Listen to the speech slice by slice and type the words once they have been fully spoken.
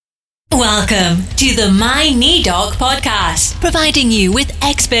Welcome to the My Knee Doc podcast, providing you with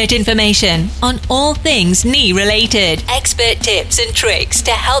expert information on all things knee related, expert tips and tricks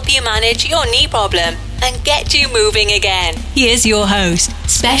to help you manage your knee problem and get you moving again. Here's your host,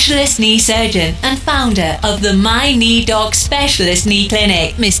 specialist knee surgeon and founder of the My Knee Doc Specialist Knee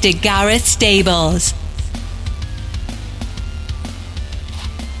Clinic, Mr. Gareth Stables.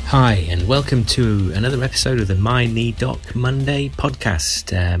 Hi, and welcome to another episode of the My Knee Doc Monday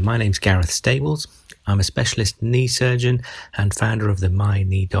podcast. My name's Gareth Stables. I'm a specialist knee surgeon and founder of the My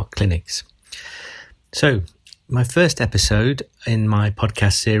Knee Doc Clinics. So, my first episode in my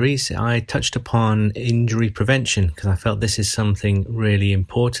podcast series, I touched upon injury prevention because I felt this is something really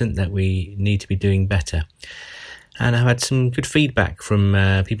important that we need to be doing better. And I've had some good feedback from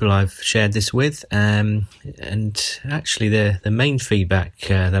people I've shared this with. And actually, the main feedback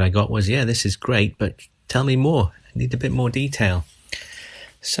that I got was, yeah, this is great, but tell me more. I need a bit more detail.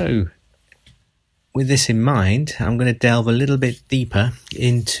 So, with this in mind, I'm going to delve a little bit deeper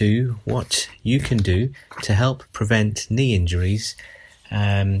into what you can do to help prevent knee injuries.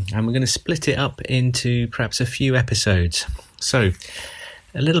 And we're going to split it up into perhaps a few episodes. So,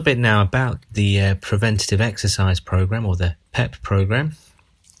 a little bit now about the preventative exercise program, or the PEP program.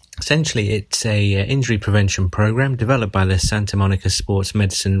 Essentially, it's a injury prevention program developed by the Santa Monica Sports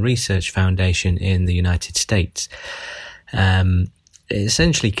Medicine Research Foundation in the United States. It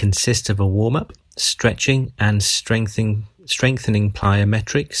essentially consists of a warm-up, stretching and strengthening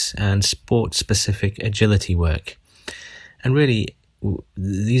plyometrics and sport-specific agility work. And really,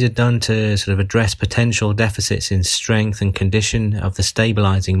 these are done to sort of address potential deficits in strength and condition of the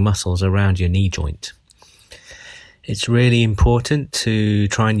stabilizing muscles around your knee joint. It's really important to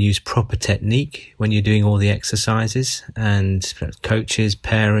try and use proper technique when you're doing all the exercises, and coaches,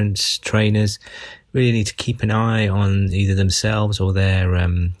 parents, trainers really need to keep an eye on either themselves or their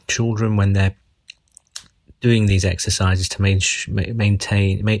children when they're doing these exercises to make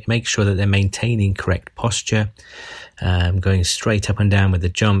sure that they're maintaining correct posture, going straight up and down with the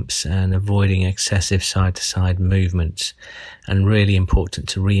jumps and avoiding excessive side-to-side movements. And really important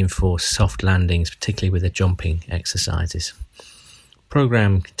to reinforce soft landings, particularly with the jumping exercises.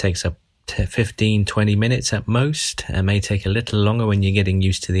 Program takes up to 15-20 minutes at most. It may take a little longer when you're getting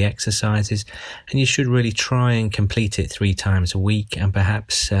used to the exercises, and you should really try and complete it 3 times a week, and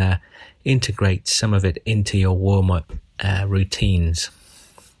perhaps integrate some of it into your warm-up routines.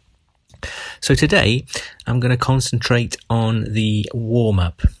 So today, I'm going to concentrate on the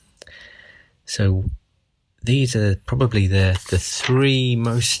warm-up. So these are probably the 3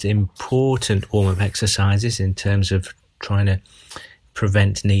 most important warm-up exercises in terms of trying to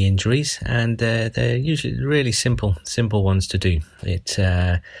prevent knee injuries, and they're usually really simple ones to do. It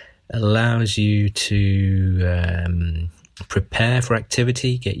allows you to prepare for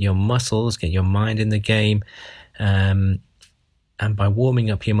activity, get your muscles, get your mind in the game, and by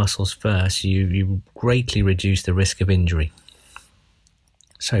warming up your muscles first, you greatly reduce the risk of injury.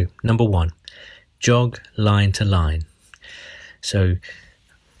 So, number 1, jog line to line. So,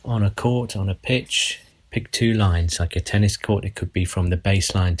 on a court, on a pitch, pick 2 lines. Like a tennis court, it could be from the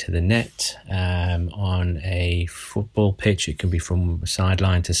baseline to the net. On a football pitch, it can be from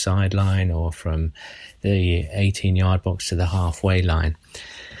sideline to sideline, or from the 18-yard box to the halfway line.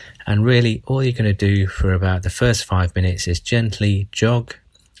 And really, all you're going to do for about the first 5 minutes is gently jog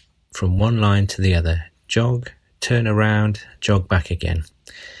from one line to the other. Jog, turn around, jog back again.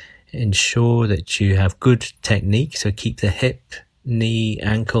 Ensure that you have good technique, so keep the hip, knee,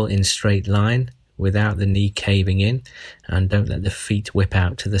 ankle in straight line without the knee caving in, and don't let the feet whip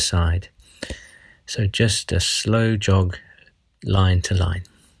out to the side. So just a slow jog line to line.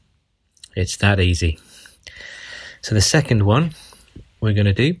 It's that easy. So the second one we're going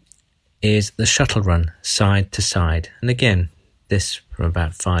to do is the shuttle run side to side. And again, this for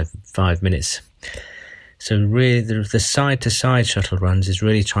about five minutes. So really the side to side shuttle runs is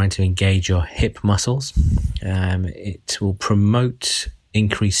really trying to engage your hip muscles. It will promote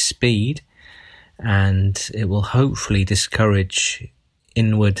increased speed, and it will hopefully discourage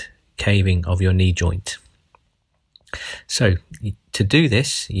inward caving of your knee joint. So to do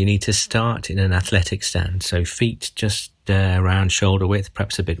this, you need to start in an athletic stand. So feet just around shoulder width,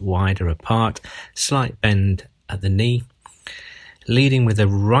 perhaps a bit wider apart, slight bend at the knee. Leading with the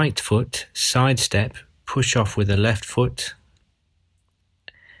right foot, side step, push off with the left foot,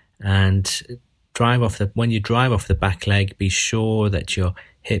 and when you drive off the back leg, be sure that your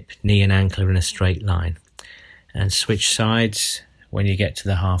hip, knee and ankle are in a straight line. And switch sides when you get to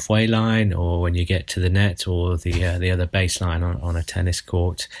the halfway line, or when you get to the net, or the other baseline on a tennis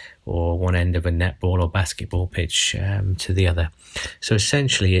court, or one end of a netball or basketball pitch to the other. So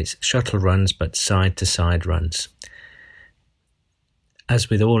essentially it's shuttle runs, but side to side runs. As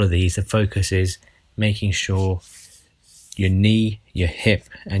with all of these, the focus is making sure your knee, your hip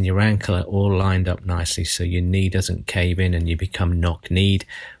and your ankle are all lined up nicely, so your knee doesn't cave in and you become knock-kneed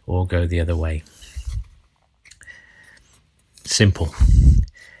or go the other way. Simple.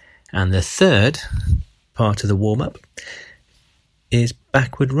 And the third part of the warm-up is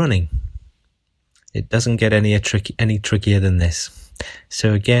backward running. It doesn't get any trickier than this.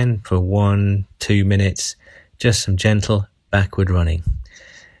 So again, for 1-2 minutes, just some gentle backward running.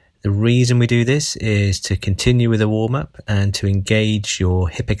 The reason we do this is to continue with the warm-up and to engage your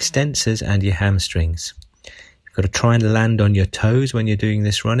hip extensors and your hamstrings. You've got to try and land on your toes when you're doing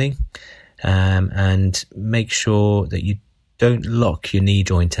this running, and make sure that you don't lock your knee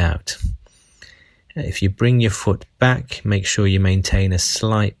joint out. If you bring your foot back, make sure you maintain a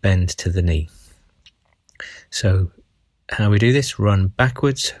slight bend to the knee. So how we do this: run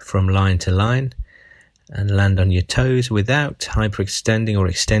backwards from line to line and land on your toes without hyperextending or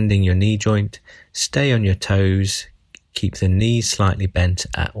extending your knee joint. Stay on your toes, keep the knees slightly bent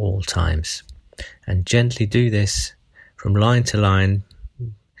at all times, and gently do this from line to line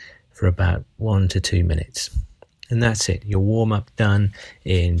for about 1 to 2 minutes. And that's it, your warm-up done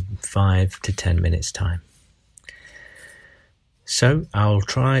in 5 to 10 minutes time. So I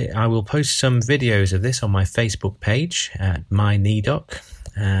will post some videos of this on my Facebook page at MyKneeDoc,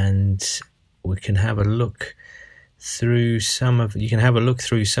 and we can have a look through some of the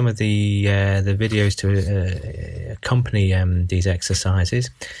videos to accompany these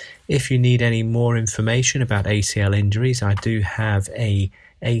exercises. If you need any more information about ACL injuries, I do have a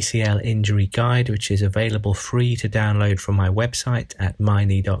ACL injury guide which is available free to download from my website at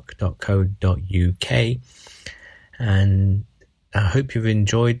mykneedoc.co.uk, and I hope you've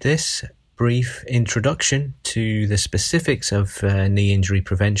enjoyed this brief introduction to the specifics of knee injury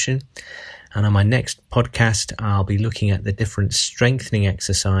prevention. And on my next podcast, I'll be looking at the different strengthening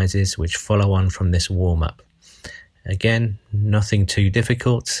exercises which follow on from this warm-up. Again, nothing too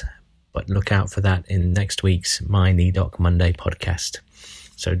difficult, but look out for that in next week's My Knee Doc Monday podcast.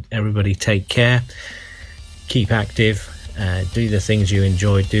 So everybody take care, keep active, do the things you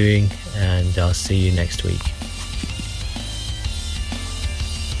enjoy doing, and I'll see you next week.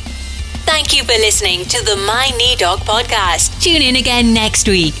 Thank you for listening to the My Knee Doc podcast. Tune in again next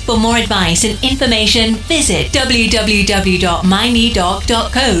week. For more advice and information, visit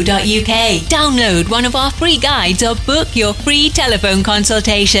www.mykneedoc.co.uk. Download one of our free guides or book your free telephone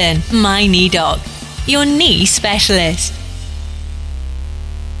consultation. My Knee Doc, your knee specialist.